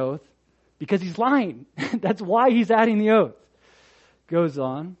 adding an oath, because he's lying. That's why he's adding the oath. Goes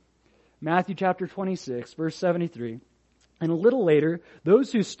on. Matthew chapter 26, verse 73. And a little later,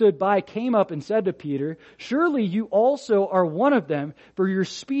 those who stood by came up and said to Peter, surely you also are one of them, for your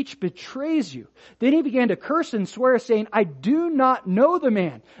speech betrays you. Then he began to curse and swear, saying, I do not know the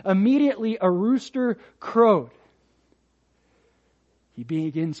man. Immediately a rooster crowed. He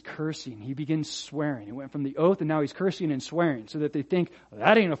begins cursing. He begins swearing. He went from the oath and now he's cursing and swearing so that they think, well,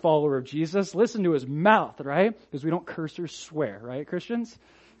 that ain't a follower of Jesus. Listen to his mouth, right? Because we don't curse or swear, right, Christians?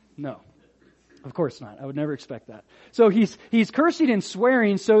 No. Of course not. I would never expect that. So he's cursing and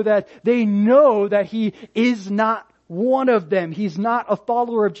swearing so that they know that he is not one of them. He's not a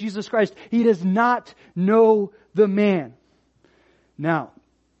follower of Jesus Christ. He does not know the man. Now,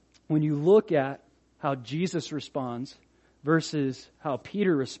 when you look at how Jesus responds versus how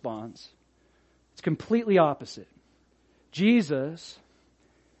Peter responds, it's completely opposite. Jesus,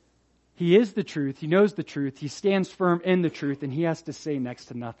 he is the truth. He knows the truth. He stands firm in the truth, and he has to say next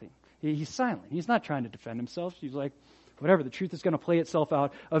to nothing. He's silent. He's not trying to defend himself. He's like, whatever, the truth is going to play itself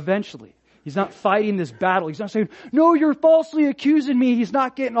out eventually. He's not fighting this battle. He's not saying, no, you're falsely accusing me. He's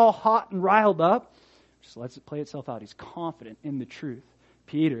not getting all hot and riled up. Just lets it play itself out. He's confident in the truth.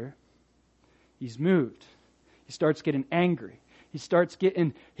 Peter, he's moved. He starts getting angry. He starts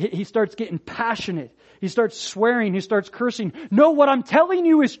getting passionate. He starts swearing. He starts cursing. No, what I'm telling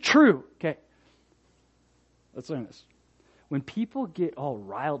you is true. Okay. Let's learn this. When people get all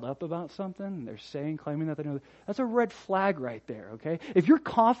riled up about something, and they're saying, claiming that they know, that's a red flag right there, okay? If you're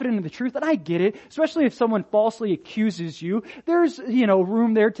confident in the truth, and I get it, especially if someone falsely accuses you, there's,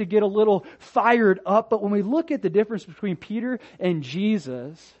 room there to get a little fired up. But when we look at the difference between Peter and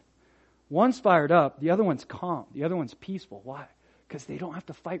Jesus, one's fired up, the other one's calm, the other one's peaceful. Why? Because they don't have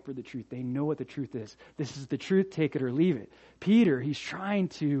to fight for the truth. They know what the truth is. This is the truth, take it or leave it. Peter, he's trying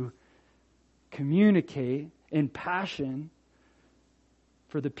to communicate in passion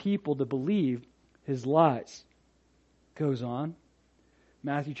for the people to believe his lies. Goes on.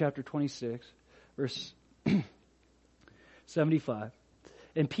 Matthew chapter 26, verse 75.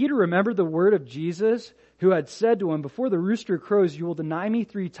 And Peter remembered the word of Jesus, who had said to him, before the rooster crows, you will deny me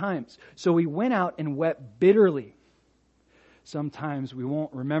 3 times. So he went out and wept bitterly. Sometimes we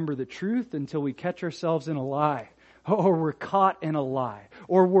won't remember the truth until we catch ourselves in a lie, or we're caught in a lie,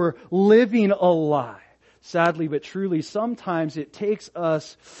 or we're living a lie. Sadly but truly, sometimes it takes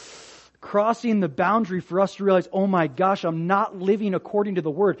us crossing the boundary for us to realize, oh my gosh, I'm not living according to the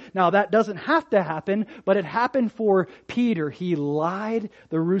word. Now that doesn't have to happen, but it happened for Peter. He lied,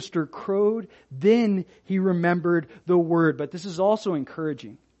 the rooster crowed, then he remembered the word. But this is also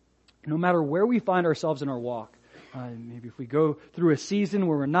encouraging. No matter where we find ourselves in our walk, maybe if we go through a season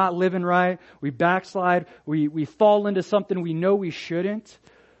where we're not living right, we backslide, we fall into something we know we shouldn't,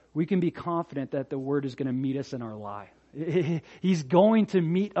 we can be confident that the word is going to meet us in our lie. He's going to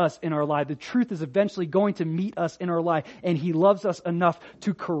meet us in our lie. The truth is eventually going to meet us in our lie, and he loves us enough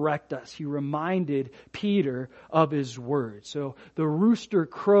to correct us. He reminded Peter of his word. So the rooster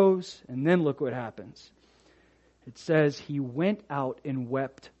crows, and then look what happens. It says he went out and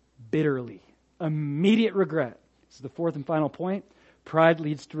wept bitterly. Immediate regret. This is the 4th and final point. Pride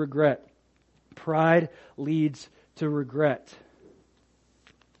leads to regret. Pride leads to regret.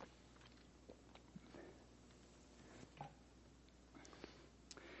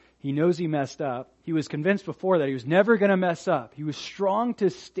 He knows he messed up. He was convinced before that he was never going to mess up. He was strong to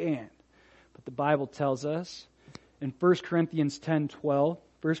stand. But the Bible tells us in 1 Corinthians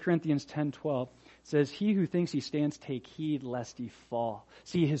 10:12, says, he who thinks he stands, take heed lest he fall.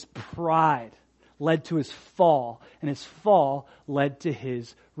 See, his pride led to his fall, and his fall led to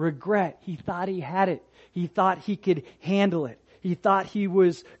his regret. He thought he had it. He thought he could handle it. He thought he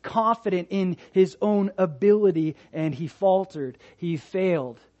was confident in his own ability, and he faltered. He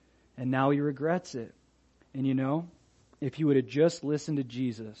failed, and now he regrets it. And you know, if he would have just listened to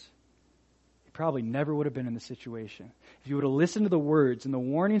Jesus, he probably never would have been in the situation. If you would have listened to the words and the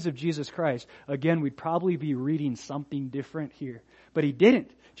warnings of Jesus Christ, again, we'd probably be reading something different here. But he didn't.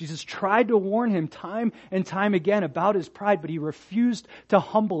 Jesus tried to warn him time and time again about his pride, but he refused to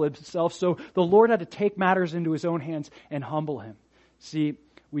humble himself. So the Lord had to take matters into his own hands and humble him. See,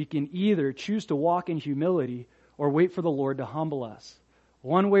 we can either choose to walk in humility or wait for the Lord to humble us.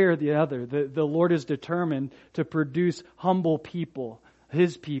 One way or the other, the Lord is determined to produce humble people,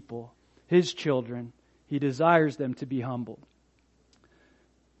 His children. He desires them to be humbled.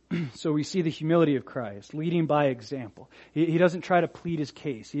 So we see the humility of Christ, leading by example. He doesn't try to plead his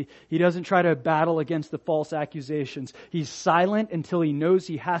case. He doesn't try to battle against the false accusations. He's silent until he knows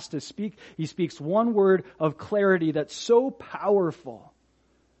he has to speak. He speaks one word of clarity that's so powerful.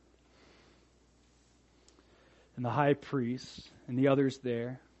 And the high priest and the others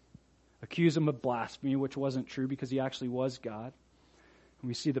there accuse him of blasphemy, which wasn't true because he actually was God. And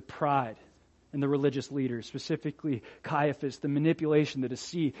we see the pride in the religious leaders, specifically Caiaphas, the manipulation, the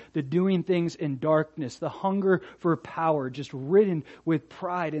deceit, the doing things in darkness, the hunger for power, just ridden with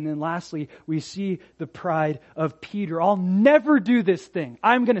pride. And then lastly, we see the pride of Peter. I'll never do this thing.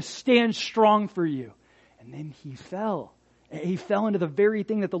 I'm going to stand strong for you. And then he fell. He fell into the very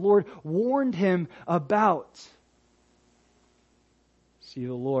thing that the Lord warned him about. See,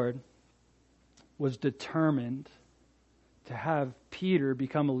 the Lord was determined to have Peter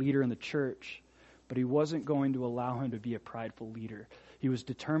become a leader in the church, but he wasn't going to allow him to be a prideful leader. He was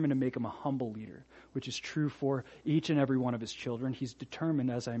determined to make him a humble leader, which is true for each and every one of his children. He's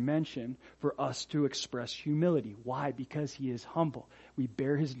determined, as I mentioned, for us to express humility. Why? Because he is humble. We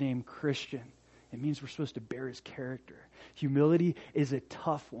bear his name Christian. It means we're supposed to bear his character. Humility is a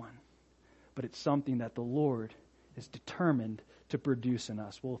tough one, but it's something that the Lord is determined to produce in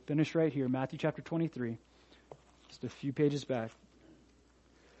us. We'll finish right here, Matthew chapter 23. Just a few pages back.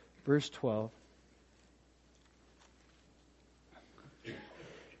 Verse 12.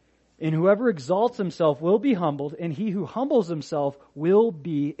 And whoever exalts himself will be humbled, and he who humbles himself will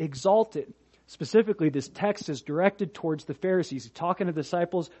be exalted. Specifically, this text is directed towards the Pharisees. He's talking to the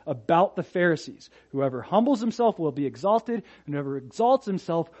disciples about the Pharisees. Whoever humbles himself will be exalted, and whoever exalts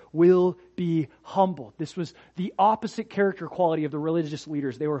himself will be humbled. This was the opposite character quality of the religious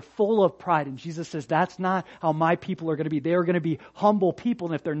leaders. They were full of pride, and Jesus says, that's not how my people are going to be. They are going to be humble people,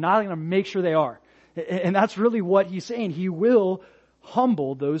 and if they're not, I'm going to make sure they are. And that's really what he's saying. He will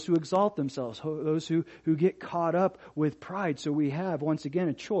humble those who exalt themselves, those who get caught up with pride. So we have, once again,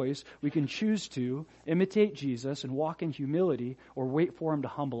 a choice. We can choose to imitate Jesus and walk in humility or wait for him to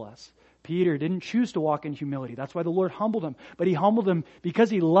humble us. Peter didn't choose to walk in humility. That's why the Lord humbled him. But he humbled him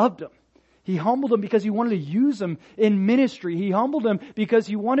because he loved him. He humbled him because he wanted to use them in ministry. He humbled them because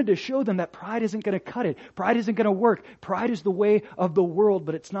he wanted to show them that pride isn't going to cut it. Pride isn't going to work. Pride is the way of the world,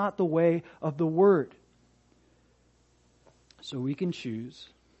 but it's not the way of the Word. So we can choose,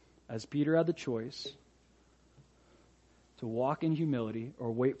 as Peter had the choice, to walk in humility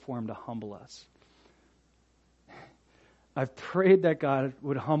or wait for him to humble us. I've prayed that God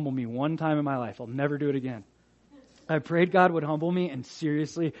would humble me one time in my life. I'll never do it again. I prayed God would humble me, and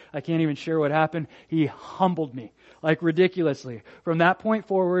seriously, I can't even share what happened. He humbled me, like ridiculously. From that point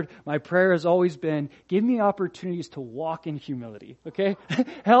forward, my prayer has always been, give me opportunities to walk in humility, okay?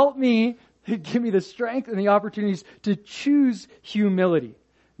 Help me. Give me the strength and the opportunities to choose humility.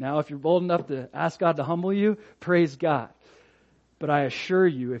 Now, if you're bold enough to ask God to humble you, praise God. But I assure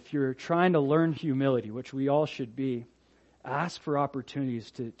you, if you're trying to learn humility, which we all should be, ask for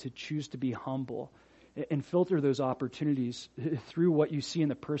opportunities to choose to be humble and filter those opportunities through what you see in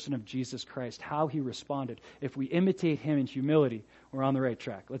the person of Jesus Christ, how he responded. If we imitate him in humility, we're on the right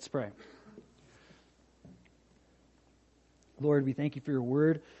track. Let's pray. Lord, we thank you for your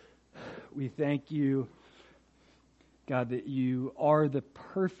word. We thank you, God, that you are the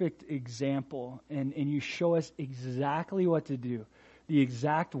perfect example and you show us exactly what to do, the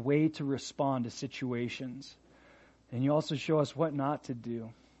exact way to respond to situations. And you also show us what not to do.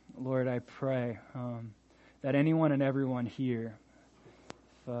 Lord, I pray that anyone and everyone here,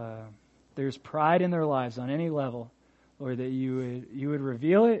 if there's pride in their lives on any level, Lord, that you would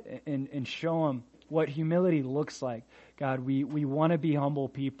reveal it and show them what humility looks like. God, we want to be humble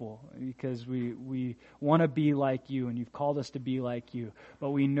people because we want to be like you, and you've called us to be like you. But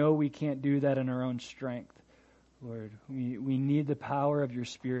we know we can't do that in our own strength. Lord, we need the power of your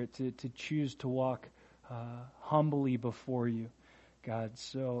Spirit to choose to walk humbly before you. God.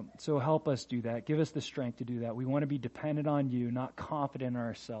 So help us do that. Give us the strength to do that. We want to be dependent on you, not confident in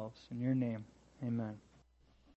ourselves. In your name, amen.